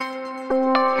Good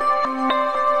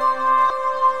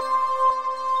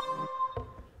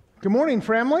morning,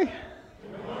 family.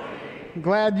 Good morning.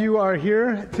 Glad you are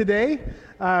here today.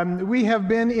 We have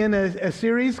been in a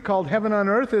series called Heaven on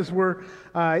Earth as we're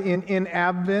in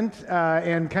Advent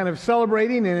and kind of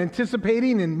celebrating and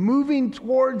anticipating and moving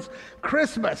towards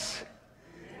Christmas.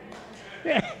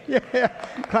 Yeah.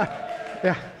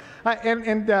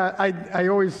 I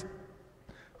always,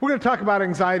 we're going to talk about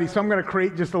anxiety, so I'm going to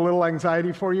create just a little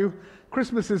anxiety for you.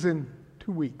 Christmas is in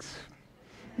 2 weeks.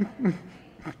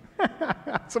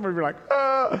 Some of you are like,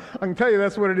 I can tell you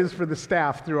that's what it is for the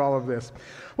staff through all of this.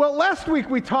 Well, last week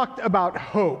we talked about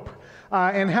hope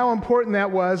and how important that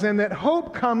was, and that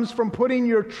hope comes from putting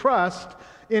your trust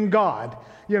in God.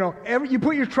 You know, you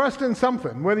put your trust in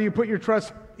something, whether you put your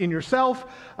trust in yourself,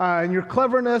 and your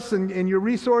cleverness and your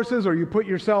resources, or you put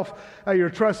your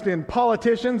trust in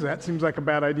politicians. That seems like a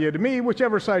bad idea to me,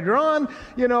 whichever side you're on.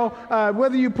 You know,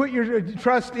 whether you put your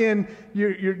trust in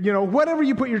whatever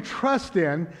you put your trust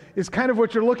in is kind of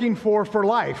what you're looking for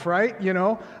life, right? You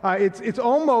know, it's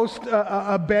almost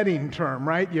a betting term,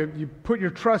 right? You put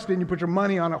your trust in, you put your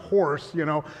money on a horse, you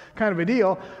know, kind of a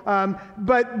deal.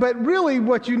 But really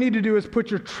what you need to do is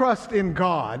put your trust in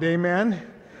God, amen?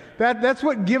 That's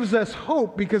what gives us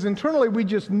hope, because internally we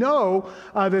just know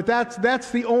that's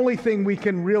the only thing we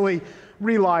can really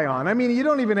rely on. I mean, you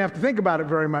don't even have to think about it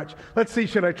very much. Let's see,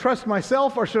 should I trust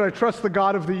myself or should I trust the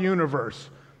God of the universe?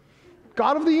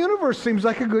 God of the universe seems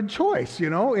like a good choice, you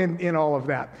know, in all of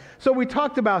that. So we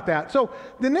talked about that. So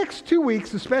the next 2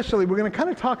 weeks especially, we're going to kind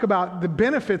of talk about the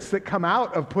benefits that come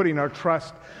out of putting our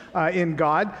trust in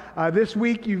God. This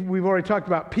week we've already talked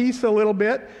about peace a little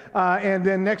bit, and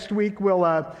then next week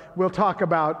we'll talk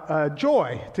about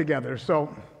joy together.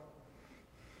 So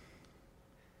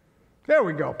there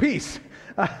we go, peace.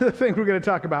 The thing we're going to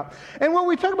talk about. And when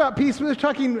we talk about peace, we're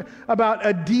talking about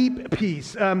a deep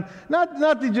peace.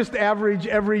 Not the just average,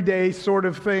 everyday sort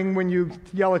of thing when you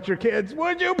yell at your kids,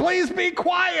 "Would you please be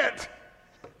quiet?"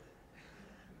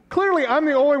 Clearly, I'm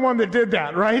the only one that did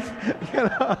that, right? You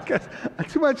know, 'cause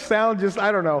too much sound, I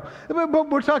don't know. But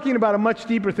we're talking about a much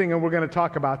deeper thing, and we're going to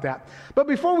talk about that. But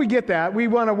before we get that, we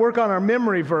want to work on our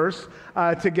memory verse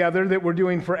together that we're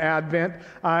doing for Advent,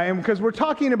 and because we're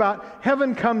talking about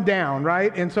heaven come down,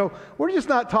 right? And so we're just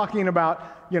not talking about,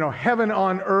 you know, heaven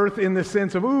on earth in the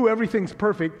sense of, ooh, everything's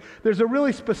perfect. There's a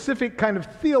really specific kind of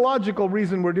theological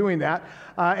reason we're doing that,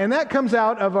 and that comes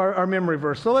out of our memory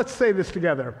verse. So let's say this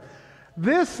together.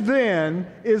 This then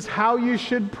is how you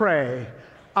should pray.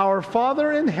 Our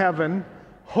Father in heaven,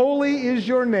 holy is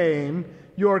your name.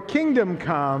 Your kingdom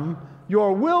come.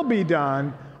 Your will be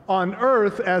done on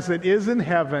earth as it is in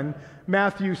heaven.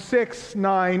 Matthew 6,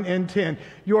 9, and 10.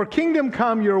 Your kingdom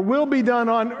come, your will be done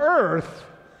on earth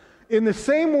in the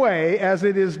same way as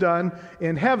it is done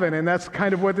in heaven. And that's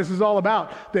kind of what this is all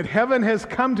about, that heaven has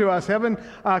come to us. Heaven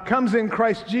comes in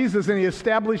Christ Jesus, and he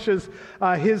establishes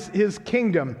his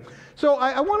kingdom. So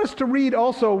I want us to read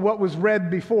also what was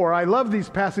read before. I love these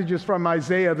passages from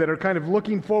Isaiah that are kind of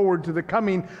looking forward to the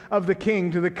coming of the King,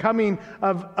 to the coming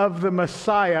of the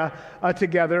Messiah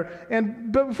together.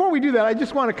 But before we do that, I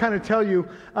just want to kind of tell you,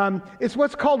 it's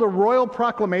what's called a royal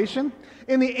proclamation.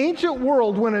 In the ancient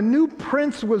world, when a new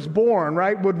prince was born,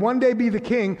 right, would one day be the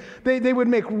king, they would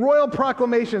make royal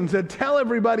proclamations and tell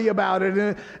everybody about it,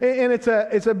 and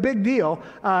it's a big deal.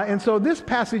 And so this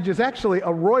passage is actually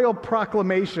a royal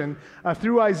proclamation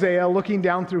through Isaiah, looking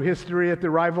down through history at the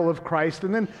arrival of Christ,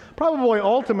 and then probably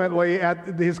ultimately at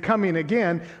his coming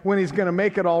again when he's going to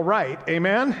make it all right.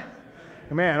 Amen?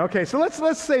 Amen. Okay, so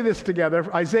let's say this together.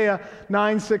 Isaiah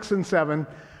 9, 6, and 7.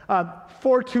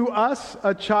 For to us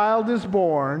a child is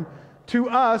born, to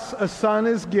us a son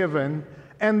is given,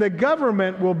 and the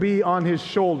government will be on his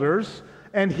shoulders,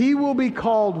 and he will be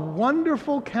called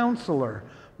Wonderful Counselor,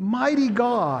 Mighty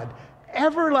God,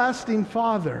 Everlasting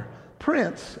Father,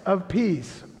 Prince of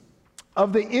Peace.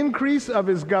 Of the increase of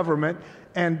his government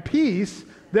and peace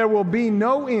there will be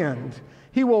no end.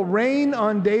 He will reign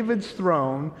on David's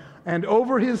throne and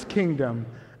over his kingdom,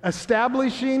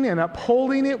 establishing and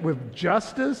upholding it with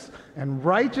justice and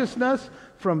righteousness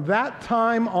from that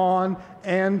time on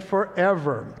and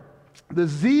forever. The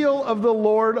zeal of the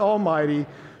Lord Almighty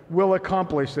will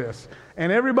accomplish this.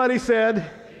 And everybody said,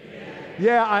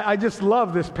 yeah, I just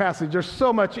love this passage. There's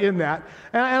so much in that.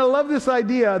 And I love this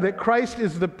idea that Christ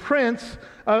is the Prince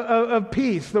of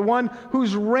peace, the one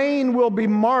whose reign will be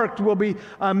marked, will be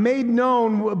made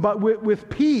known, but with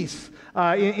peace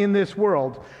in this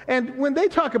world. And when they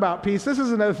talk about peace, this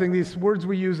is another thing, these words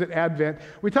we use at Advent.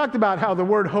 We talked about how the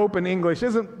word hope in English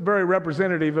isn't very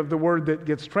representative of the word that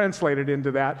gets translated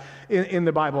into that in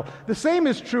the Bible. The same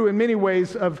is true in many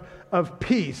ways of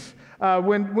peace.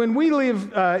 When we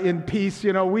live in peace,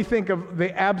 we think of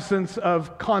the absence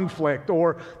of conflict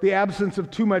or the absence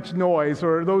of too much noise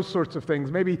or those sorts of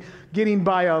things. Maybe getting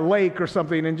by a lake or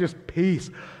something and just peace.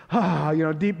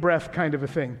 Deep breath kind of a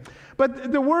thing.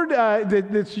 But the word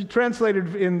that's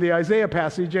translated in the Isaiah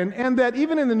passage and that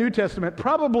even in the New Testament,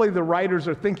 probably the writers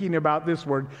are thinking about this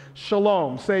word,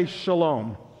 shalom. Say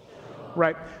shalom.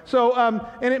 Right. So,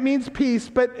 and it means peace,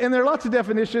 and there are lots of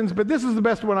definitions, but this is the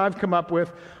best one I've come up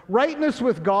with. Rightness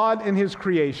with God and His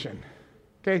creation.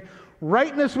 Okay?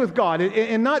 Rightness with God,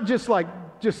 and not just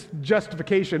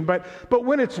justification, but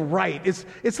when it's right.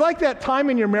 It's like that time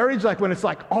in your marriage, like when it's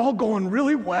like all going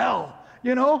really well,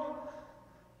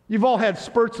 You've all had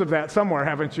spurts of that somewhere,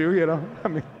 haven't you?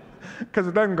 Because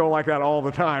it doesn't go like that all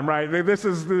the time, right? We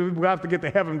have to get to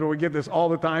heaven till we get this all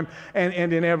the time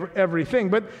and in everything.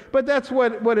 But that's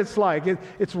what it's like.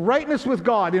 It's rightness with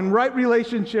God, in right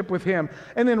relationship with Him,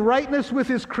 and then rightness with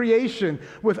His creation,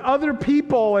 with other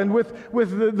people, and with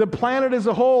the planet as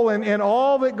a whole, and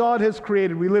all that God has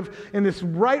created. We live in this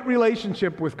right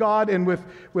relationship with God and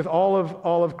with all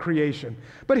of creation.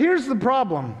 But here's the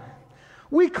problem.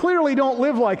 We clearly don't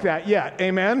live like that yet,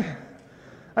 amen?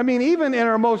 I mean, even in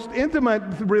our most intimate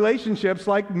relationships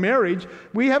like marriage,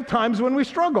 we have times when we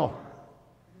struggle.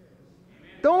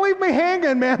 Don't leave me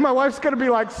hanging, man. My wife's going to be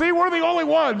like, see, we're the only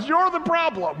ones. You're the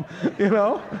problem,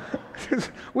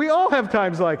 We all have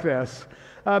times like this.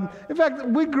 In fact,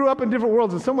 we grew up in different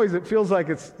worlds. In some ways, it feels like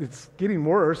it's getting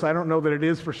worse. I don't know that it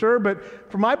is for sure,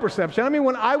 but from my perception, I mean,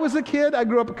 when I was a kid, I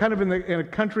grew up kind of in a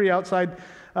country outside,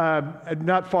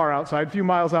 not far outside, a few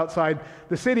miles outside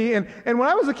the city. And when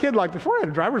I was a kid, like before I had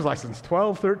a driver's license,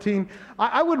 12, 13,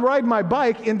 I would ride my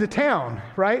bike into town,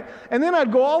 right? And then I'd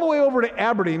go all the way over to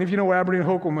Aberdeen, if you know where Aberdeen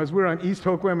Hoquiam was. We were on East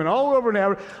Hoquiam and all the way over in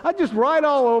Aberdeen. I'd just ride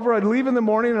all over. I'd leave in the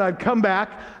morning and I'd come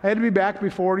back. I had to be back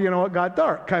before, it got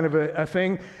dark, kind of a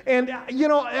thing. And,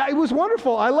 it was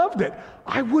wonderful. I loved it.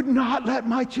 I would not let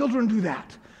my children do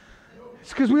that. It's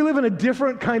because we live in a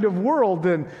different kind of world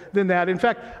than that. In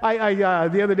fact, I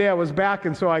the other day I was back,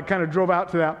 and so I kind of drove out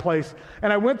to that place,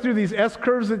 and I went through these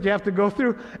S-curves that you have to go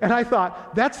through, and I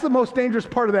thought, that's the most dangerous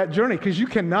part of that journey, because you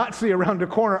cannot see around a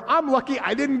corner. I'm lucky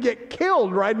I didn't get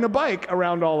killed riding a bike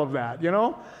around all of that,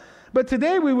 But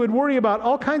today we would worry about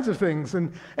all kinds of things,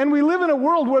 and we live in a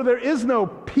world where there is no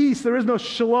peace, there is no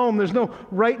shalom, there's no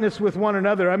rightness with one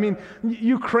another. I mean,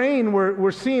 Ukraine,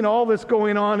 we're seeing all this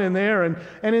going on in there,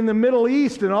 and in the Middle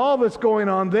East, and all that's going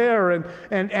on there,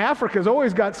 and Africa's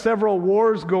always got several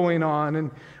wars going on, and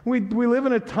we live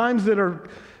in times that are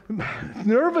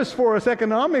nervous for us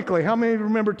economically. How many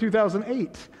remember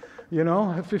 2008?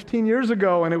 15 years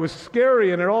ago, and it was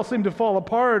scary, and it all seemed to fall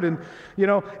apart. And,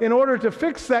 in order to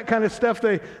fix that kind of stuff,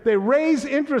 they raise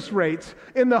interest rates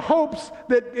in the hopes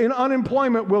that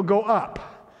unemployment will go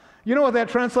up. You know what that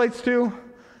translates to?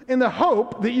 In the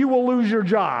hope that you will lose your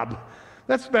job.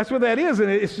 That's what that is, and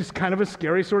it's just kind of a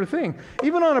scary sort of thing.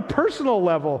 Even on a personal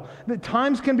level, the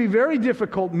times can be very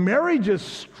difficult. Marriages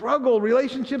struggle,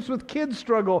 relationships with kids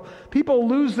struggle. People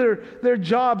lose their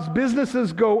jobs,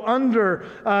 businesses go under.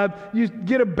 You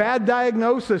get a bad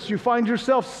diagnosis. You find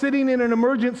yourself sitting in an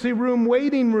emergency room,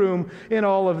 waiting room, in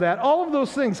all of that. All of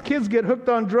those things. Kids get hooked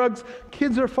on drugs.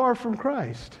 Kids are far from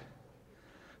Christ.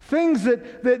 Things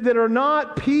that are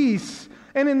not peace.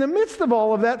 And in the midst of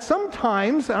all of that,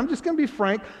 sometimes, I'm just going to be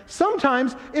frank,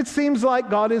 sometimes it seems like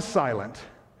God is silent.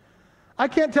 I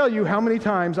can't tell you how many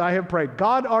times I have prayed,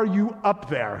 God, are you up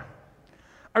there?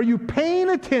 Are you paying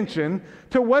attention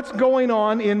to what's going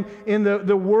on in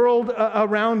the world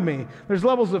around me? There's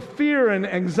levels of fear and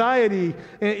anxiety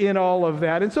in all of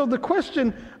that. And so the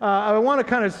question I want to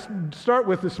kind of start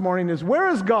with this morning is, where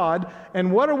is God,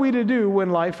 and what are we to do when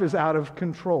life is out of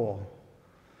control?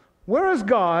 Where is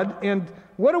God, and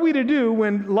what are we to do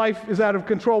when life is out of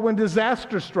control, when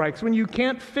disaster strikes, when you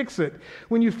can't fix it,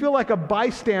 when you feel like a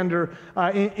bystander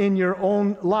in your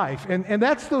own life? And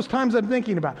that's those times I'm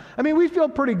thinking about. I mean, we feel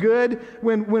pretty good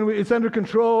when it's under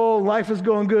control, life is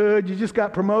going good, you just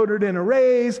got promoted and a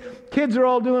raise, kids are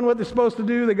all doing what they're supposed to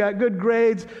do, they got good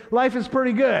grades, life is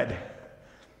pretty good.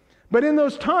 But in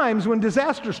those times when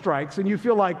disaster strikes and you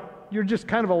feel like you're just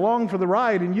kind of along for the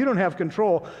ride and you don't have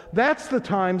control, that's the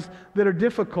times that are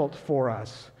difficult for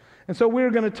us. And so we're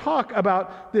going to talk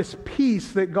about this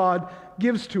peace that God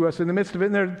gives to us in the midst of it.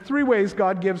 And there are three ways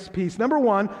God gives peace. Number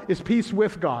one is peace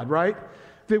with God, right?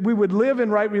 That we would live in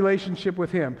right relationship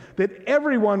with Him. That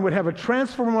everyone would have a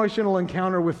transformational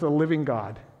encounter with the living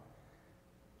God.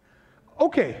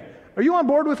 Okay, are you on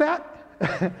board with that?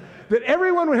 That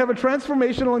everyone would have a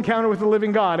transformational encounter with the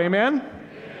living God, amen?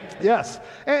 Yes.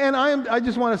 And I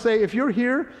just want to say, if you're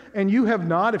here and you have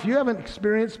not, if you haven't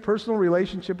experienced personal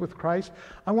relationship with Christ,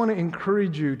 I want to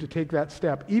encourage you to take that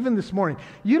step, even this morning.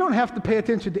 You don't have to pay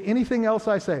attention to anything else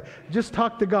I say. Just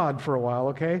talk to God for a while,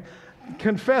 okay?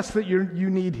 Confess that you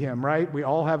need Him, right? We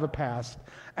all have a past.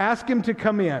 Ask Him to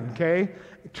come in, okay?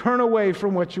 Turn away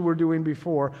from what you were doing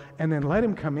before, and then let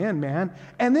Him come in, man.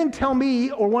 And then tell me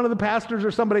or one of the pastors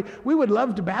or somebody, we would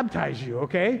love to baptize you,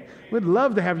 okay? We'd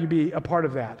love to have you be a part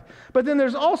of that. But then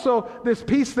there's also this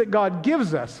peace that God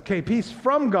gives us, okay? Peace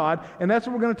from God, and that's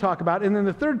what we're going to talk about. And then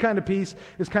the third kind of peace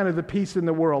is kind of the peace in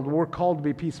the world. We're called to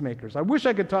be peacemakers. I wish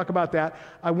I could talk about that.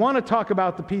 I want to talk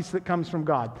about the peace that comes from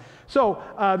God. So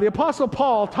the Apostle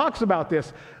Paul talks about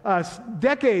this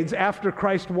decades after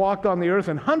Christ walked on the earth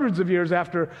and hundreds of years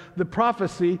after the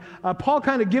prophecy. Paul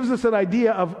kind of gives us an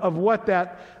idea of what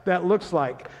that looks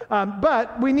like.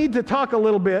 But we need to talk a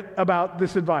little bit about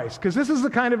this advice, because this is the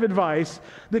kind of advice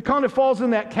that kind of falls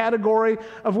in that category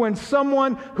of when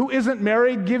someone who isn't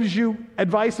married gives you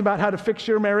advice about how to fix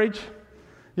your marriage.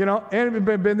 You know,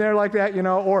 anybody been there like that, you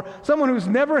know? Or someone who's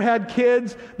never had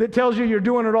kids that tells you you're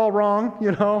doing it all wrong,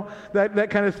 you know, that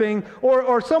kind of thing.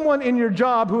 Or someone in your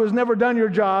job who has never done your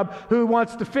job who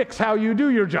wants to fix how you do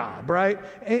your job, right?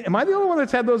 Am I the only one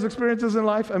that's had those experiences in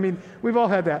life? I mean, we've all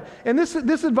had that. And this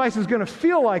advice is going to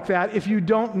feel like that if you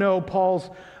don't know Paul's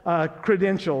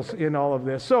credentials in all of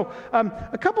this. So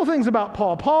a couple things about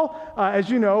Paul. Paul, as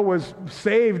you know, was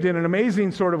saved in an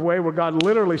amazing sort of way where God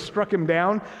literally struck him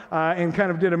down and kind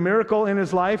of did a miracle in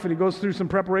his life, and he goes through some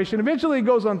preparation. Eventually, he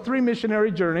goes on 3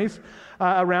 missionary journeys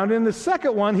around. In the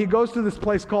second one, he goes to this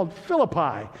place called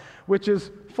Philippi, which is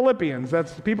Philippians.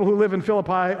 That's the people who live in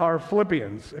Philippi are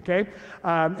Philippians, okay?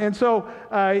 And so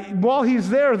while he's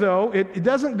there, though, it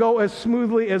doesn't go as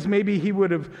smoothly as maybe he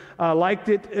would have liked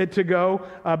it to go,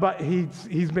 but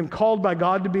he's been called by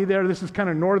God to be there. This is kind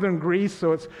of northern Greece,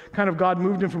 so it's kind of God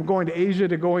moved him from going to Asia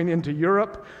to going into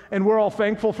Europe, and we're all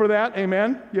thankful for that,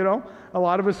 amen? You know, a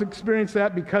lot of us experience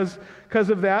that because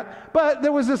of that. But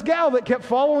there was this gal that kept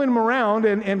following him around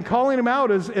and calling him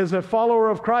out as a follower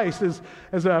of Christ,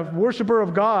 as a worshiper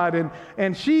of God.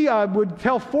 And she would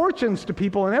tell fortunes to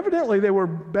people, and evidently they were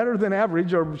better than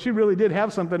average, or she really did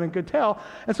have something and could tell.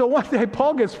 And so one day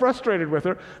Paul gets frustrated with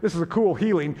her. This is a cool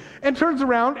healing. And turns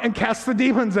around and casts the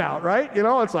demons out, right? You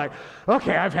know, it's like,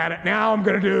 okay, I've had it. Now I'm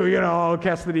going to do,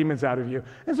 cast the demons out of you.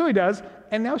 And so he does.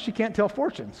 And now she can't tell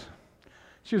fortunes.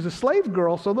 She was a slave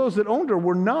girl, so those that owned her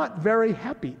were not very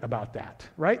happy about that,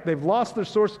 right? They've lost their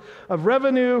source of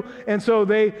revenue, and so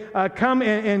they come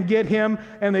and get him,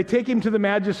 and they take him to the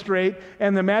magistrate,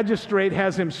 and the magistrate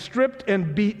has him stripped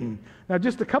and beaten. Now,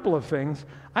 just a couple of things.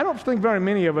 I don't think very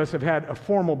many of us have had a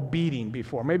formal beating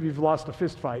before. Maybe you've lost a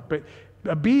fist fight, but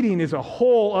a beating is a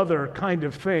whole other kind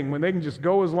of thing when they can just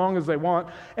go as long as they want.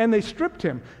 And they stripped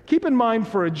him. Keep in mind,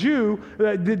 for a Jew,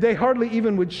 they hardly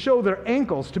even would show their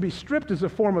ankles. To be stripped is a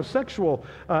form of sexual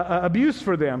abuse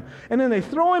for them. And then they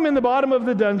throw him in the bottom of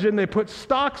the dungeon. They put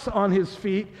stocks on his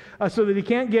feet so that he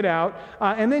can't get out.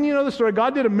 And then you know the story.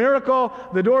 God did a miracle.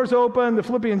 The doors opened. The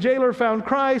Philippian jailer found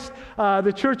Christ.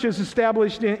 The church is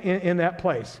established in that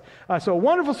place. So a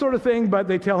wonderful sort of thing, but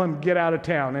they tell him, get out of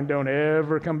town and don't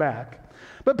ever come back.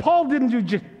 But Paul didn't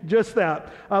do just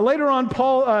that. Later on,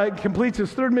 Paul completes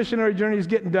his 3rd missionary journey. He's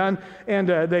getting done, and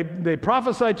they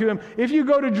prophesy to him, if you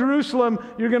go to Jerusalem,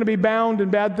 you're going to be bound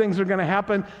and bad things are going to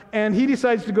happen. And he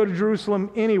decides to go to Jerusalem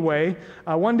anyway.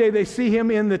 One day they see him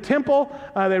in the temple.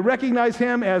 They recognize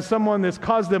him as someone that's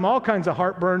caused them all kinds of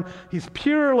heartburn. He's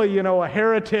purely, a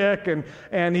heretic,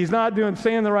 and he's not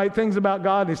saying the right things about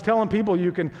God. He's telling people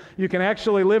you can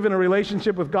actually live in a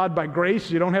relationship with God by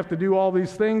grace. You don't have to do all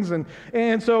these things.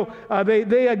 And so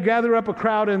they gather up a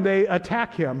crowd and they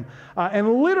attack him.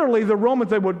 And literally the Romans,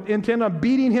 they would intend on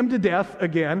beating him to death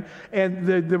again. And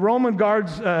the Roman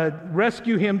guards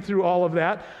rescue him through all of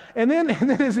that. And then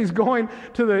as he's going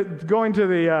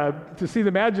to see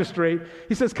the magistrate,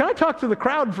 he says, can I talk to the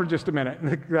crowd for just a minute?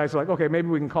 And the guy's like, okay, maybe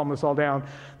we can calm this all down.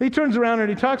 He turns around and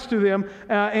he talks to them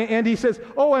and he says,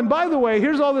 oh, and by the way,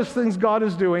 here's all these things God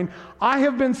is doing. I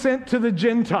have been sent to the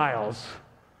Gentiles.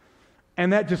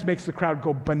 And that just makes the crowd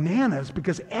go bananas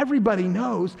because everybody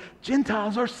knows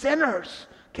Gentiles are sinners.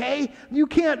 Okay? You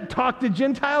can't talk to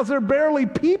Gentiles. They're barely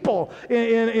people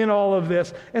in all of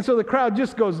this. And so the crowd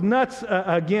just goes nuts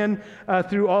again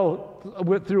through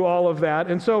all of that.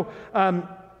 And so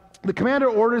the commander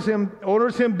orders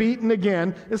him beaten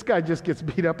again. This guy just gets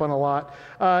beat up on a lot.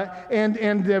 And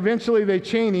eventually they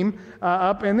chain him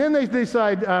up. And then they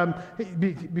decide,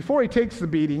 before he takes the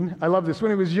beating, I love this,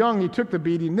 when he was young, he took the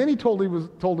beating. Then he told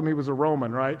him he was a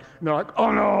Roman, right? And they're like,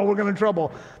 oh no, we're in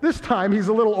trouble. This time he's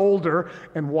a little older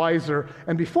and wiser.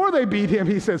 And before they beat him,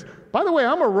 he says, by the way,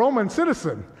 I'm a Roman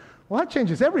citizen. Well, that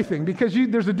changes everything because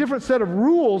there's a different set of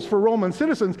rules for Roman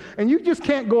citizens, and you just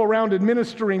can't go around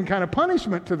administering kind of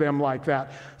punishment to them like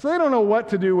that. So they don't know what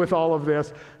to do with all of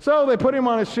this. So they put him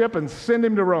on a ship and send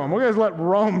him to Rome. We're going to let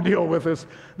Rome deal with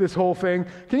this whole thing.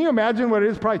 Can you imagine what it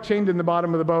is? Probably chained in the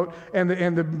bottom of the boat, and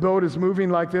the boat is moving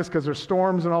like this because there's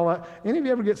storms and all that. Any of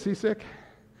you ever get seasick?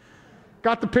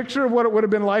 Got the picture of what it would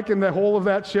have been like in the whole of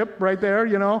that ship right there,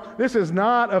 you know? This is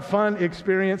not a fun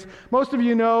experience. Most of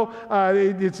you know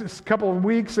it's a couple of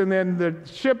weeks and then the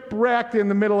ship wrecked in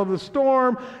the middle of the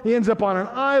storm. He ends up on an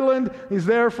island. He's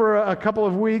there for a couple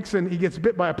of weeks and he gets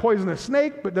bit by a poisonous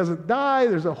snake but doesn't die.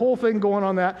 There's a whole thing going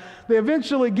on that. They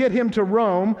eventually get him to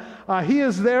Rome. He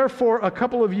is there for a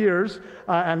couple of years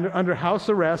under house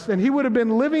arrest, and he would have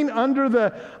been living under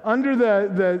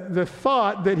the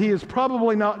thought that he is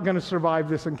probably not going to survive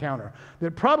this encounter,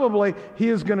 that probably he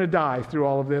is going to die through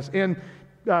all of this. And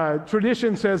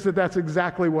tradition says that that's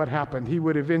exactly what happened. He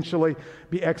would eventually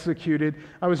be executed.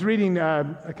 I was reading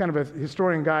a kind of a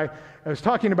historian guy. I was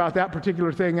talking about that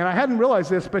particular thing, and I hadn't realized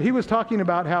this, but he was talking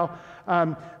about how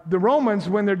the Romans,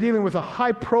 when they're dealing with a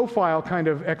high-profile kind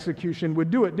of execution, would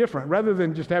do it different. Rather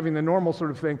than just having the normal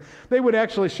sort of thing, they would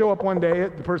actually show up one day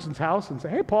at the person's house and say,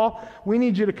 hey, Paul, we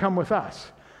need you to come with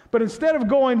us. But instead of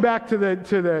going back to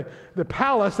the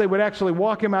palace, they would actually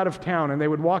walk him out of town, and they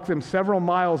would walk them several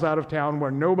miles out of town where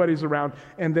nobody's around,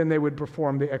 and then they would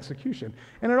perform the execution.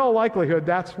 And in all likelihood,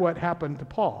 that's what happened to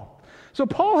Paul. So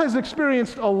Paul has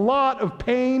experienced a lot of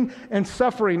pain and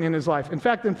suffering in his life. In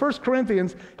fact, in 1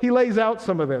 Corinthians, he lays out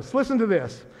some of this. Listen to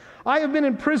this. I have been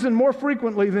in prison more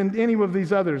frequently than any of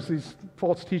these others, these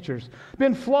false teachers.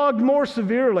 Been flogged more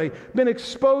severely. Been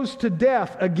exposed to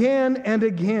death again and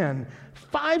again.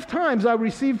 5 times I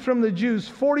received from the Jews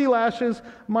 40 lashes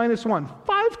minus 1.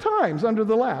 5 times under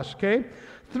the lash, okay?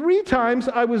 3 times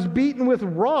I was beaten with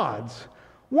rods.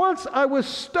 Once I was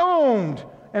stoned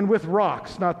and with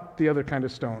rocks, not the other kind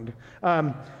of stoned.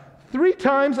 3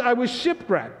 times I was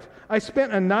shipwrecked. I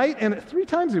spent a night, and 3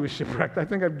 times he was shipwrecked. I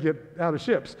think I'd get out of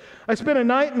ships. I spent a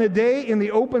night and a day in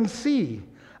the open sea.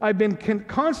 I've been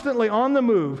constantly on the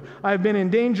move. I've been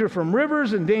in danger from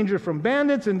rivers, in danger from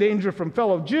bandits, in danger from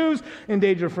fellow Jews, in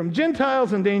danger from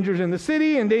Gentiles, in danger in the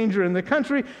city, in danger in the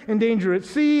country, in danger at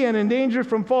sea, and in danger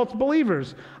from false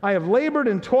believers. I have labored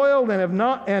and toiled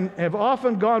and have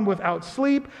often gone without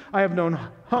sleep. I have known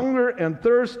hunger and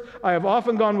thirst. I have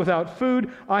often gone without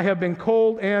food. I have been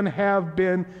cold and have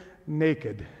been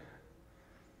naked.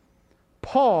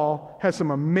 Paul has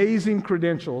some amazing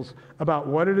credentials about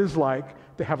what it is like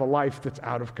to have a life that's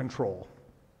out of control.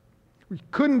 We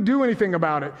couldn't do anything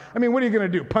about it. I mean, what are you going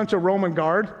to do? Punch a Roman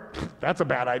guard? That's a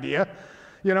bad idea,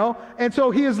 you know? And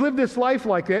so he has lived this life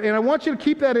like that, and I want you to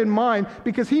keep that in mind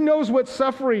because he knows what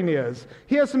suffering is.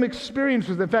 He has some experience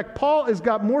with it. In fact, Paul has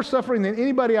got more suffering than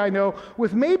anybody I know,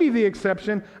 with maybe the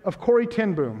exception of Corrie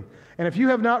ten Boom. And if you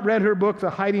have not read her book, The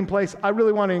Hiding Place, I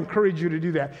really want to encourage you to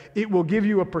do that. It will give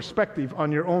you a perspective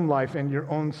on your own life and your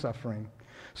own suffering.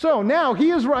 So now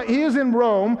he is in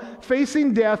Rome,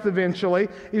 facing death eventually.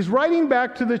 He's writing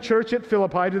back to the church at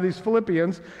Philippi, to these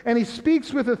Philippians, and he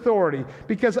speaks with authority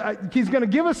because he's going to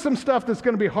give us some stuff that's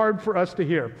going to be hard for us to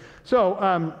hear.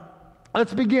 So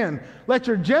let's begin. Let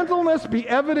your gentleness be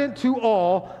evident to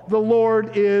all. The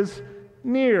Lord is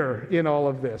near in all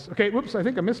of this. Okay, whoops, I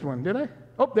think I missed one, did I?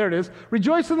 Oh, there it is.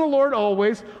 Rejoice in the Lord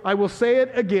always. I will say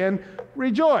it again,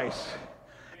 rejoice.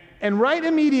 And right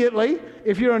immediately,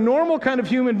 if you're a normal kind of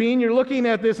human being, you're looking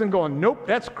at this and going, nope,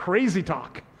 that's crazy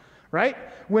talk, right?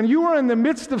 When you are in the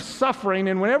midst of suffering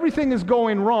and when everything is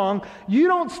going wrong, you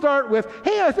don't start with,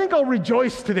 hey, I think I'll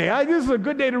rejoice today. This is a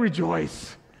good day to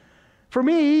rejoice. For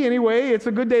me, anyway, it's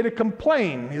a good day to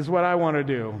complain is what I want to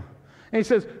do. And he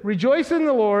says, rejoice in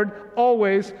the Lord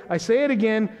always. I say it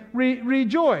again,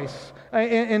 rejoice.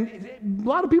 And a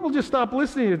lot of people just stop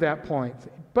listening at that point.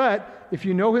 But if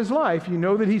you know his life, you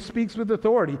know that he speaks with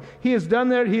authority. He has done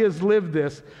that. He has lived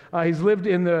this. He's lived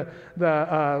in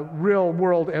the real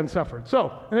world and suffered.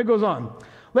 So, and it goes on.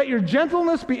 Let your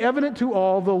gentleness be evident to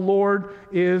all, the Lord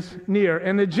is near.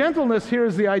 And the gentleness here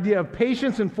is the idea of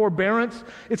patience and forbearance.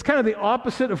 It's kind of the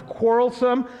opposite of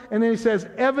quarrelsome. And then he says,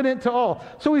 evident to all.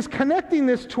 So he's connecting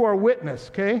this to our witness,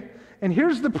 okay? And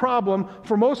here's the problem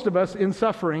for most of us in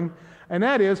suffering, and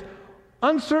that is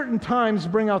uncertain times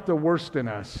bring out the worst in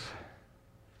us.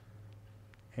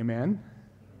 Amen?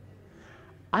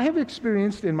 I have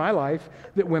experienced in my life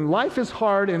that when life is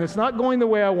hard and it's not going the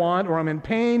way I want, or I'm in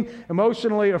pain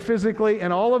emotionally or physically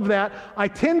and all of that, I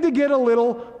tend to get a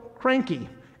little cranky.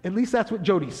 At least that's what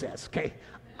Jody says, okay?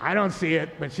 I don't see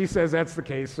it, but she says that's the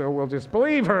case, so we'll just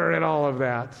believe her in all of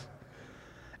that.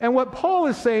 And what Paul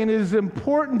is saying is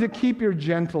important to keep your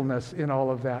gentleness in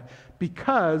all of that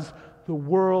because the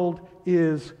world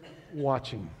is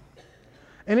watching.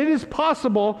 And it is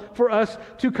possible for us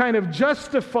to kind of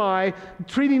justify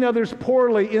treating others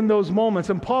poorly in those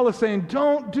moments. And Paul is saying,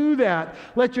 don't do that.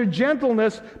 Let your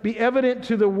gentleness be evident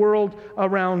to the world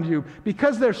around you.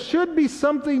 Because there should be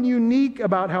something unique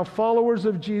about how followers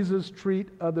of Jesus treat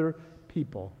other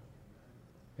people.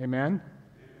 Amen?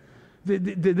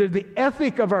 The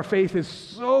ethic of our faith is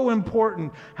so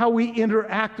important, how we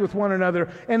interact with one another.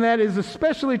 And that is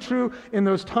especially true in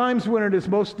those times when it is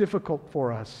most difficult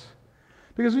for us.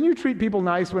 Because when you treat people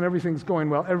nice when everything's going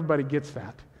well, everybody gets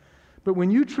that. But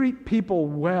when you treat people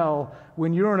well,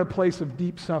 when you're in a place of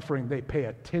deep suffering, they pay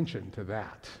attention to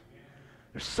that.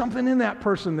 There's something in that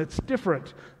person that's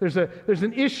different. There's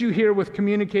an issue here with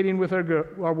communicating with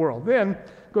our world. Then,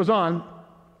 goes on,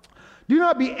 do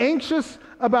not be anxious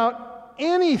about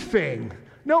anything.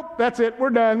 Nope, that's it, we're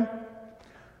done.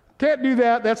 Can't do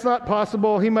that, that's not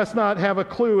possible. He must not have a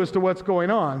clue as to what's going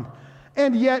on.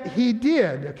 And yet he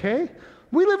did, okay?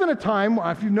 We live in a time,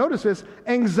 if you notice this,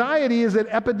 anxiety is at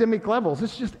epidemic levels.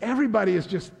 It's just everybody is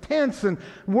just tense and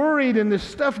worried and there's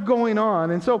stuff going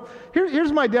on. And so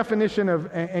here's my definition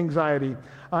of anxiety.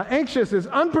 Anxious is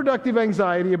unproductive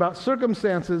anxiety about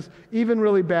circumstances, even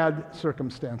really bad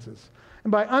circumstances.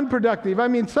 And by unproductive, I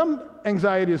mean some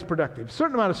anxiety is productive. A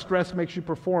certain amount of stress makes you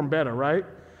perform better, right?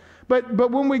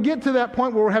 But when we get to that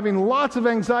point where we're having lots of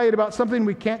anxiety about something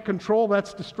we can't control,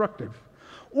 that's destructive.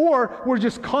 Or we're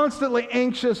just constantly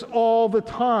anxious all the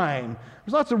time.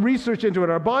 There's lots of research into it.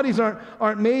 Our bodies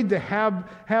aren't made to have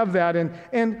that.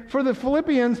 And for the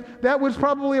Philippians, that was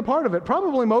probably a part of it.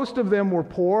 Probably most of them were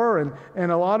poor,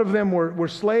 and a lot of them were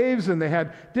slaves, and they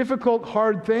had difficult,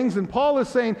 hard things. And Paul is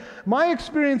saying, my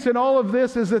experience in all of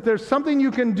this is that there's something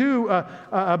you can do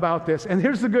about this. And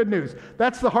here's the good news.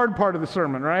 That's the hard part of the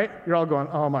sermon, right? You're all going,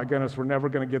 oh my goodness, we're never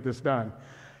going to get this done.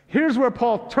 Here's where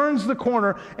Paul turns the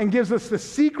corner and gives us the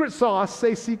secret sauce.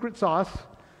 Say secret sauce.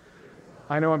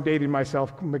 I know I'm dating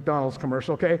myself, McDonald's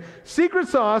commercial, okay? Secret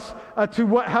sauce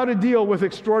to how to deal with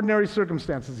extraordinary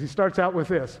circumstances. He starts out with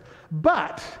this.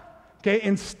 But, okay,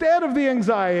 instead of the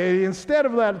anxiety, instead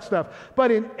of that stuff,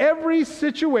 but in every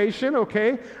situation,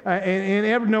 okay,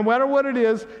 no matter what it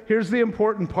is, here's the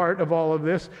important part of all of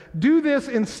this. Do this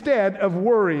instead of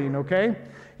worrying, okay?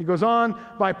 He goes on,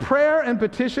 by prayer and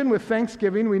petition with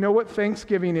thanksgiving. We know what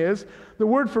thanksgiving is. The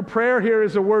word for prayer here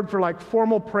is a word for like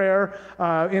formal prayer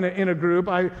in a group.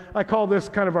 I call this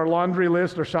kind of our laundry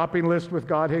list or shopping list with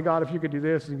God. Hey, God, if you could do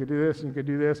this, and you could do this, and you could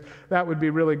do this, that would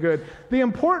be really good. The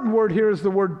important word here is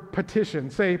the word petition.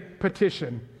 Say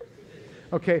petition.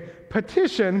 Okay,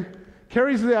 petition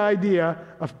carries the idea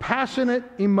of passionate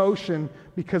emotion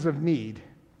because of need.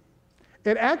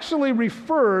 It actually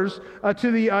refers to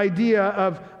the idea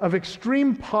of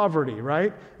extreme poverty,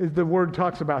 right? The word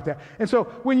talks about that. And so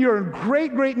when you're in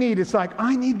great, great need, it's like,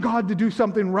 I need God to do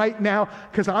something right now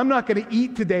because I'm not going to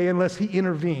eat today unless He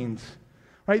intervenes.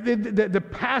 Right? The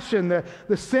passion,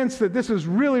 the sense that this is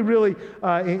really, really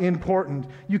important.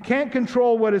 You can't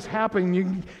control what is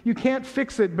happening. You can't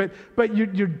fix it, but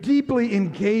you're deeply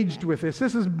engaged with this.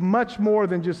 This is much more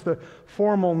than just the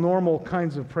formal, normal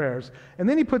kinds of prayers. And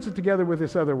then he puts it together with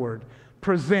this other word,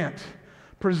 present.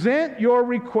 Present your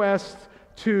request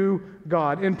to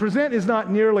God. And present is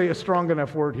not nearly a strong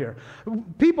enough word here.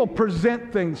 People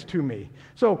present things to me.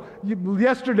 So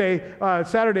yesterday,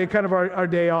 Saturday, kind of our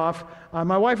day off,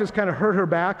 my wife has kind of hurt her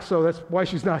back, so that's why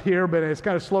she's not here, but it's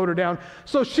kind of slowed her down.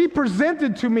 So she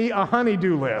presented to me a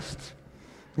honey-do list.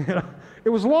 You know, it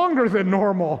was longer than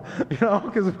normal,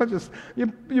 because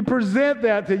you present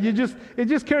that to it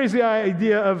just carries the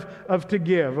idea of to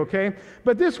give, okay?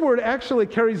 But this word actually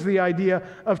carries the idea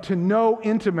of to know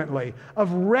intimately,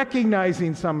 of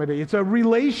recognizing somebody. It's a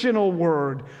relational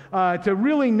word, to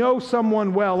really know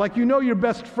someone well, like you know your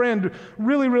best friend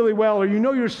really, really well, or you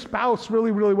know your spouse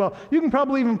really, really well. You can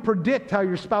probably even predict how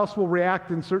your spouse will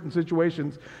react in certain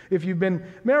situations if you've been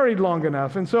married long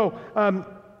enough. And so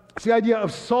It's the idea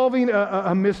of solving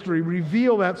a mystery,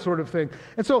 reveal that sort of thing.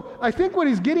 And so I think what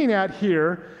he's getting at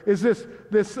here is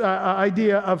this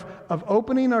idea of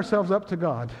opening ourselves up to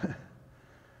God.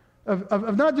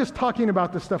 Of not just talking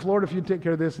about this stuff, Lord, if you take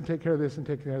care of this and take care of this and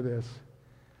take care of this,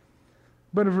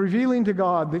 but of revealing to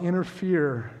God the inner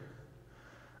fear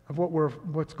of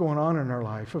what's going on in our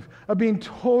life, of being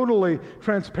totally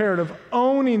transparent, of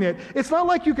owning it. It's not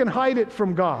like you can hide it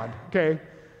from God, okay?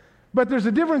 But there's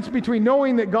a difference between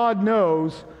knowing that God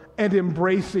knows and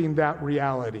embracing that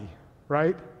reality,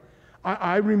 right?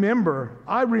 I remember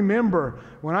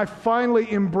when I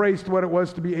finally embraced what it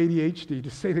was to be ADHD, to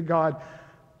say to God,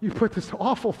 you put this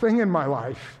awful thing in my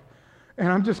life, and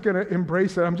I'm just going to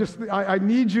embrace it. I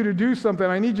need you to do something.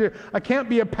 I can't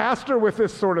be a pastor with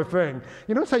this sort of thing.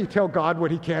 You know, that's how you tell God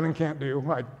what he can and can't do.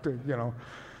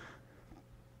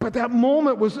 But that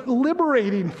moment was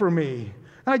liberating for me.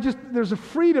 There's a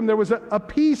freedom, there was a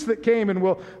peace that came, and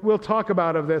we'll talk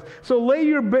about of this. So lay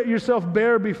yourself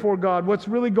bare before God. What's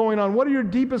really going on? What are your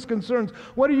deepest concerns?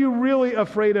 What are you really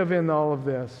afraid of in all of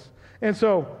this? And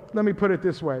so, let me put it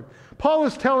this way. Paul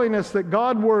is telling us that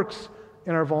God works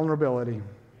in our vulnerability.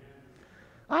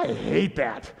 I hate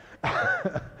that.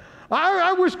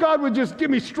 I wish God would just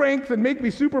give me strength and make me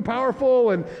super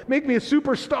powerful and make me a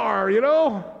superstar, you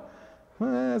know?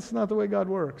 Well, that's not the way God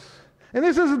works. And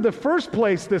this isn't the first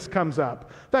place this comes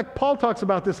up. In fact, Paul talks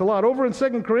about this a lot. Over in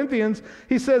 2 Corinthians,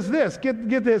 he says this.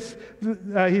 Get this.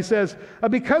 He says,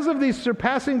 because of these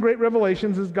surpassing great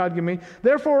revelations as God gave me,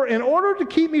 therefore, in order to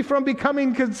keep me from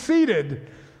becoming conceited,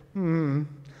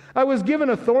 I was given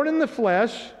a thorn in the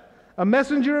flesh, a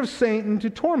messenger of Satan to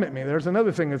torment me. There's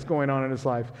another thing that's going on in his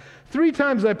life. 3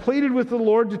 times I pleaded with the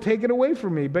Lord to take it away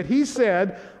from me, but he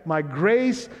said, my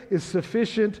grace is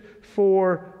sufficient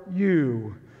for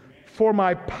you. For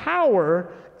my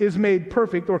power is made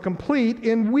perfect or complete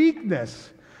in weakness.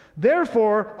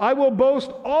 Therefore, I will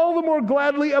boast all the more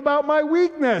gladly about my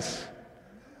weakness.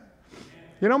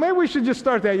 You know, maybe we should just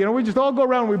start that. You know, we just all go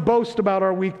around and we boast about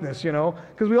our weakness, you know,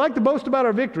 because we like to boast about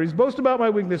our victories, boast about my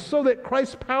weakness, so that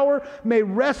Christ's power may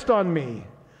rest on me.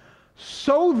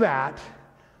 So that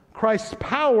Christ's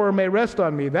power may rest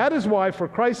on me. That is why, for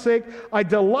Christ's sake, I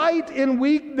delight in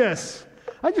weakness.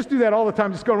 I just do that all the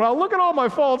time, just going around, look at all my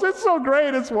faults. It's so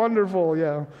great. It's wonderful,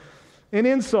 yeah. In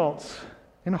insults,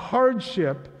 in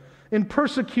hardship, in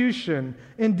persecution,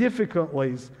 in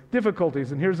difficulties.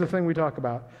 And here's the thing we talk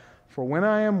about. For when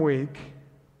I am weak,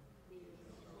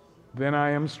 then I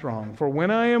am strong. For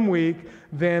when I am weak,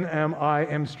 then I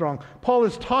am strong. Paul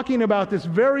is talking about this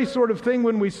very sort of thing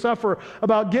when we suffer,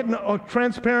 about getting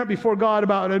transparent before God,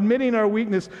 about admitting our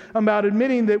weakness, about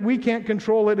admitting that we can't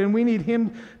control it and we need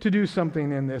him to do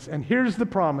something in this. And here's the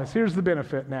promise, here's the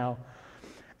benefit now.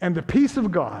 And the peace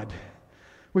of God,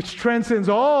 which transcends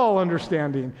all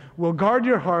understanding, will guard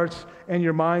your hearts and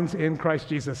your minds in Christ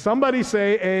Jesus. Somebody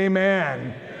say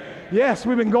amen. Yes,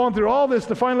 we've been going through all this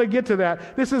to finally get to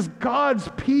that. This is God's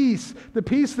peace, the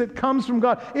peace that comes from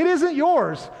God. It isn't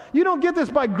yours. You don't get this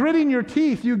by gritting your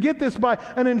teeth. You get this by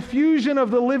an infusion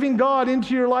of the living God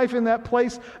into your life in that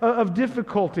place of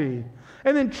difficulty.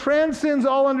 And then transcends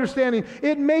all understanding.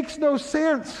 It makes no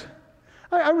sense.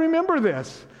 I remember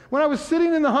this. When I was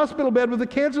sitting in the hospital bed with the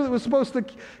cancer that was supposed to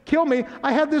kill me,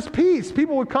 I had this peace.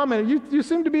 People would comment, you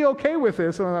seem to be okay with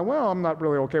this. And I thought, well, I'm not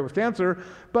really okay with cancer,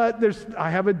 but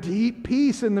I have a deep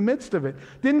peace in the midst of it.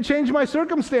 Didn't change my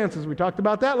circumstances. We talked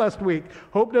about that last week.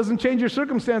 Hope doesn't change your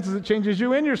circumstances. It changes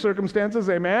you in your circumstances.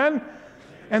 Amen?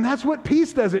 And that's what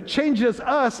peace does. It changes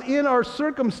us in our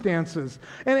circumstances.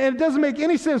 And it doesn't make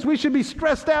any sense. We should be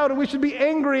stressed out and we should be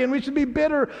angry and we should be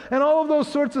bitter and all of those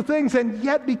sorts of things. And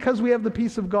yet, because we have the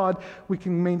peace of God, we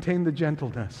can maintain the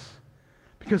gentleness.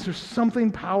 Because there's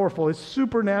something powerful. It's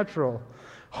supernatural.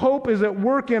 Hope is at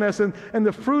work in us. And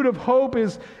the fruit of hope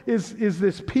is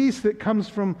this peace that comes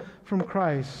from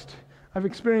Christ. I've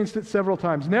experienced it several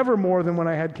times. Never more than when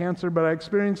I had cancer, but I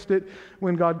experienced it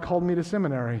when God called me to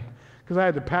seminary. Because I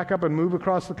had to pack up and move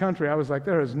across the country. I was like,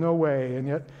 there is no way. And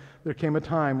yet there came a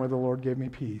time where the Lord gave me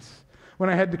peace. When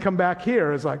I had to come back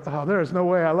here, it's like, oh, there is no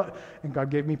way. And God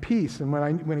gave me peace. And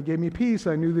when He gave me peace,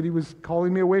 I knew that He was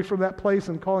calling me away from that place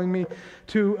and calling me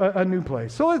to a new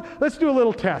place. So let's do a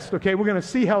little test, okay? We're going to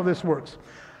see how this works.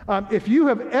 If you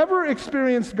have ever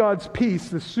experienced God's peace,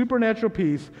 the supernatural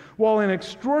peace, while in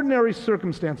extraordinary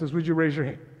circumstances, would you raise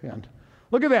your hand?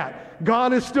 Look at that.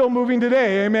 God is still moving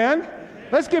today. Amen?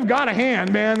 Let's give God a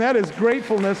hand, man. That is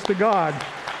gratefulness to God.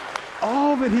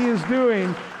 All that He is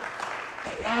doing.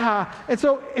 Yeah. And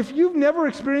so if you've never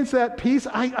experienced that peace,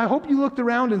 I hope you looked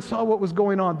around and saw what was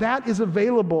going on. That is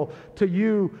available to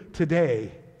you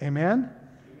today. Amen?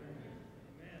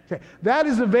 Okay. That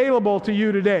is available to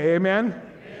you today. Amen?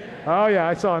 Oh, yeah,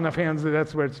 I saw enough hands that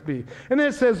that's where it's be. And then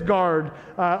it says guard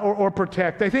or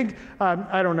protect. I think,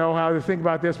 I don't know how to think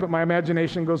about this, but my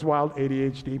imagination goes wild,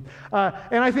 ADHD.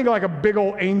 And I think like a big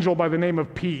old angel by the name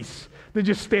of Peace that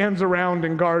just stands around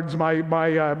and guards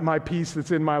my peace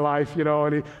that's in my life, you know.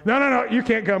 And he, no, you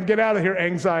can't come. Get out of here,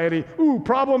 anxiety. Ooh,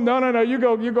 problem. No, you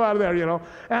go out of there, you know.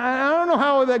 And I don't know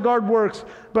how that guard works,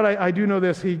 but I do know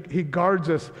this. He guards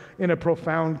us in a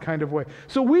profound kind of way.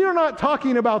 So we are not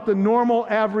talking about the normal,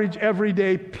 average,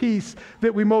 everyday peace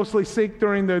that we mostly seek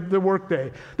during the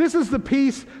workday. This is the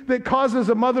peace that causes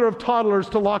a mother of toddlers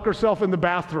to lock herself in the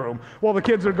bathroom while the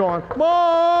kids are going,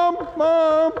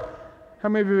 Mom. How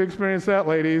many of you have experienced that,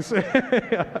 ladies?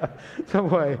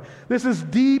 Some way. This is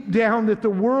deep down that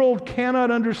the world cannot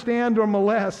understand or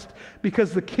molest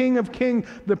because the King of Kings,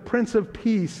 the Prince of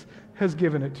Peace, has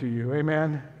given it to you.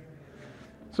 Amen?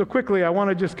 So quickly, I want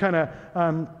to just kind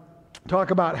of talk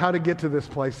about how to get to this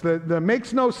place. The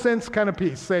makes no sense kind of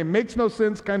peace. Say, makes no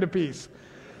sense kind of peace.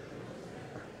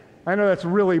 I know that's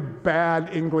really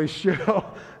bad English, you know,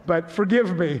 but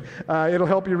forgive me. It'll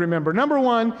help you remember. Number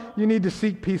one, you need to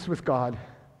seek peace with God.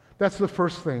 That's the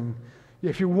first thing.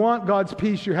 If you want God's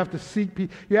peace, you have to seek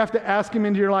peace. You have to ask Him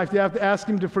into your life. You have to ask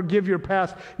Him to forgive your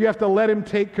past. You have to let Him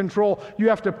take control. You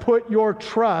have to put your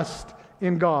trust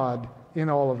in God in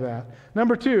all of that.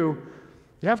 Number two,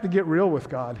 you have to get real with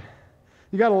God.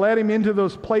 You got to let Him into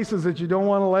those places that you don't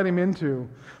want to let Him into.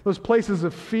 Those places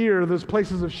of fear, those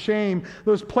places of shame,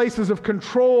 those places of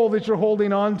control that you're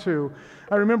holding on to.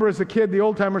 I remember as a kid, the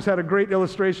old-timers had a great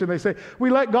illustration. They say, we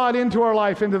let God into our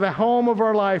life, into the home of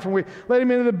our life, and we let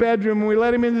Him into the bedroom, and we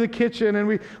let Him into the kitchen, and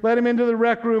we let Him into the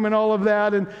rec room and all of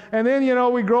that. And then, you know,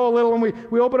 we grow a little, and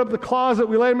we open up the closet.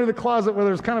 We let Him into the closet where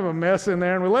there's kind of a mess in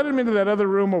there, and we let Him into that other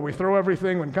room where we throw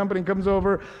everything when company comes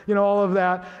over, you know, all of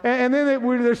that. And then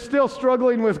they're still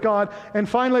struggling with God. And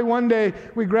finally, one day,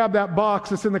 we grab that box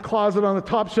that's in the closet on the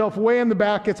top shelf, way in the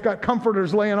back. It's got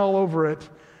comforters laying all over it.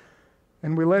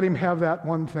 And we let Him have that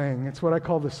one thing. It's what I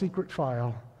call the secret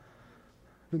file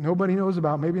that nobody knows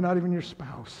about, maybe not even your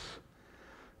spouse.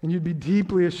 And you'd be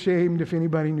deeply ashamed if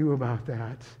anybody knew about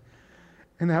that.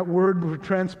 And that word for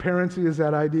transparency is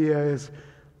that idea, is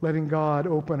letting God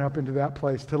open up into that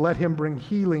place, to let Him bring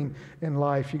healing in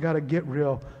life. You got to get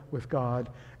real with God.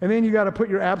 And then you got to put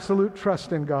your absolute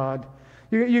trust in God.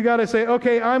 You got to say,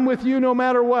 okay, I'm with you no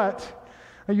matter what.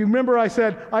 And you remember I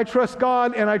said, I trust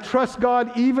God, and I trust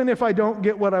God even if I don't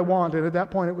get what I want. And at that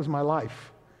point, it was my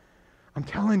life. I'm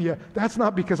telling you, that's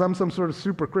not because I'm some sort of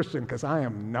super Christian, because I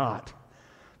am not.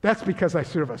 That's because I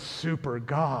serve a super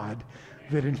God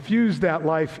that infused that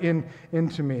life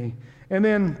into me. And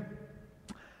then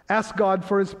ask God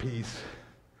for His peace.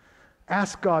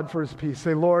 Ask God for His peace.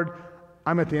 Say, Lord,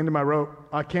 I'm at the end of my rope.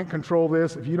 I can't control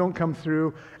this if you don't come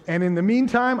through. And in the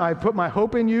meantime, I put my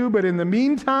hope in you, but in the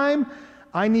meantime,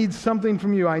 I need something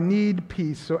from you. I need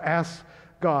peace. So ask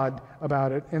God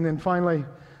about it. And then finally,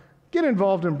 get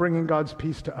involved in bringing God's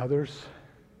peace to others.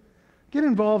 Get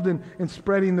involved in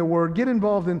spreading the word. Get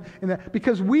involved in that.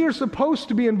 Because we are supposed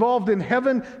to be involved in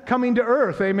heaven coming to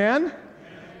earth. Amen?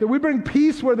 That we bring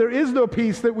peace where there is no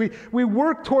peace. That we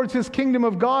work towards His kingdom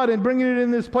of God and bringing it in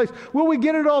this place. Will we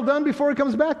get it all done before He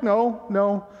comes back?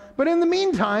 No. But in the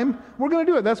meantime, we're going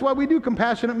to do it. That's why we do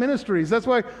compassionate ministries. That's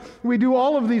why we do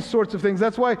all of these sorts of things.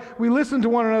 That's why we listen to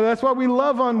one another. That's why we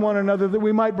love on one another, that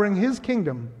we might bring His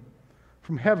kingdom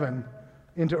from heaven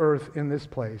into earth in this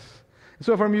place.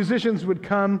 So if our musicians would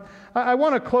come, I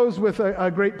want to close with a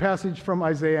great passage from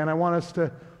Isaiah, and I want us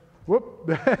to,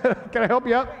 can I help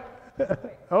you out?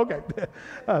 Okay.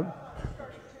 All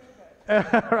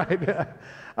right.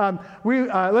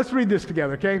 Let's read this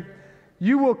together, okay?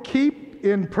 You will keep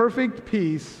in perfect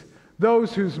peace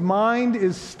those whose mind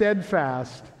is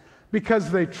steadfast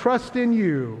because they trust in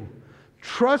you.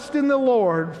 Trust in the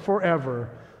Lord forever,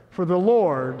 for the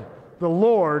Lord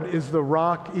is the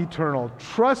rock eternal.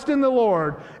 Trust in the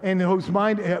Lord, and whose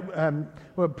mind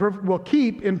will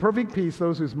keep in perfect peace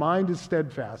those whose mind is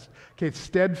steadfast. Okay, it's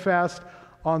steadfast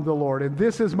on the Lord. And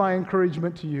this is my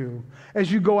encouragement to you.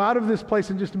 As you go out of this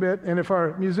place in just a bit, and if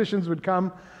our musicians would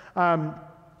come,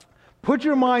 put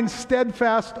your mind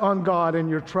steadfast on God and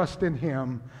your trust in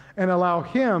Him, and allow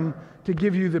Him to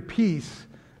give you the peace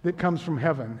that comes from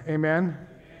heaven. Amen?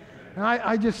 And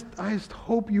I just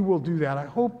hope you will do that. I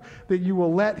hope that you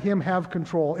will let Him have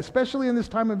control, especially in this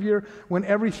time of year when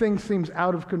everything seems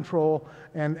out of control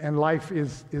and life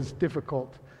is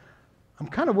difficult. I'm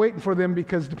kind of waiting for them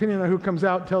because depending on who comes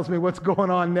out tells me what's going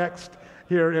on next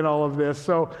here in all of this.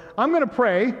 So I'm going to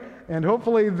pray, and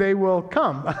hopefully they will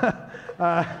come.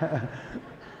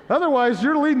 Otherwise,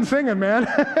 you're leading singing, man.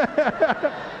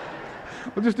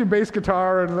 We'll just do bass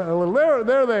guitar and a little,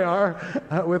 there they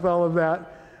are with all of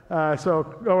that.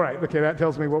 All right, okay, that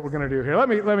tells me what we're going to do here.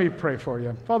 Let me pray for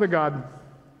you. Father God,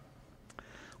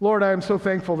 Lord, I am so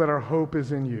thankful that our hope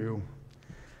is in you,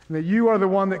 and that you are the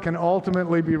one that can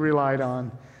ultimately be relied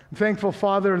on. I'm thankful,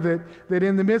 Father, that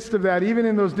in the midst of that, even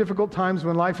in those difficult times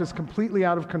when life is completely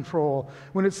out of control,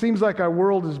 when it seems like our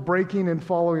world is breaking and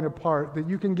falling apart, that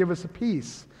you can give us a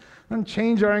peace. And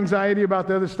change our anxiety about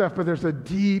the other stuff, but there's a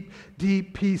deep,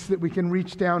 deep peace that we can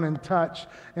reach down and touch,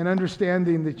 and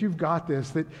understanding that you've got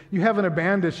this, that you haven't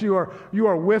abandoned us, you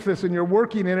are with us, and you're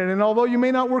working in it. And although you may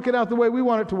not work it out the way we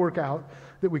want it to work out,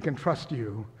 that we can trust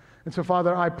you. And so,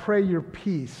 Father, I pray your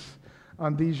peace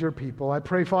on these your people. I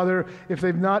pray, Father, if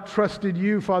they've not trusted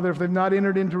you, Father, if they've not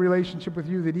entered into relationship with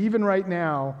you, that even right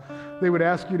now they would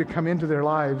ask you to come into their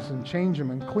lives and change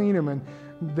them and clean them, and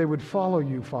they would follow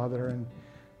you, Father. And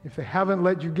if they haven't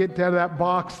let you get to that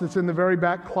box that's in the very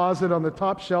back closet on the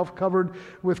top shelf covered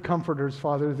with comforters,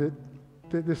 Father,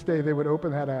 that this day they would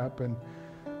open that up and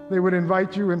they would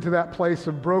invite you into that place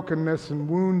of brokenness and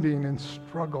wounding and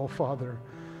struggle, Father,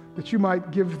 that you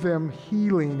might give them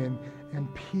healing and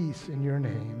peace in your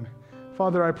name.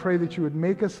 Father, I pray that you would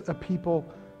make us a people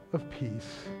of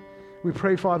peace. We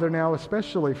pray, Father, now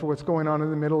especially for what's going on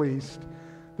in the Middle East,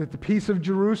 that the peace of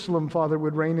Jerusalem, Father,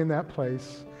 would reign in that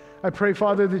place. I pray,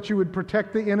 Father, that you would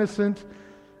protect the innocent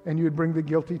and you would bring the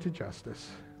guilty to justice,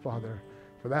 Father,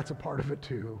 for that's a part of it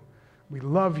too. We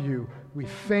love you. We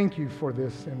thank you for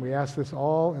this, and we ask this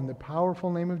all in the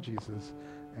powerful name of Jesus.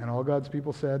 And all God's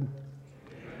people said,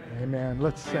 Amen.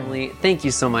 Let's sing. Family, thank you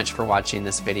so much for watching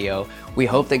this video. We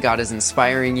hope that God is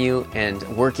inspiring you and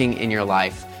working in your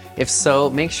life. If so,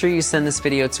 make sure you send this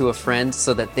video to a friend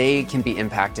so that they can be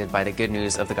impacted by the good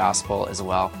news of the gospel as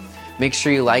well. Make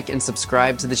sure you like and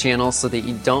subscribe to the channel so that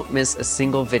you don't miss a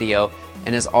single video.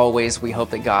 And as always, we hope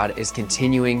that God is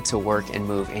continuing to work and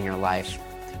move in your life.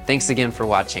 Thanks again for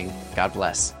watching. God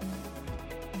bless.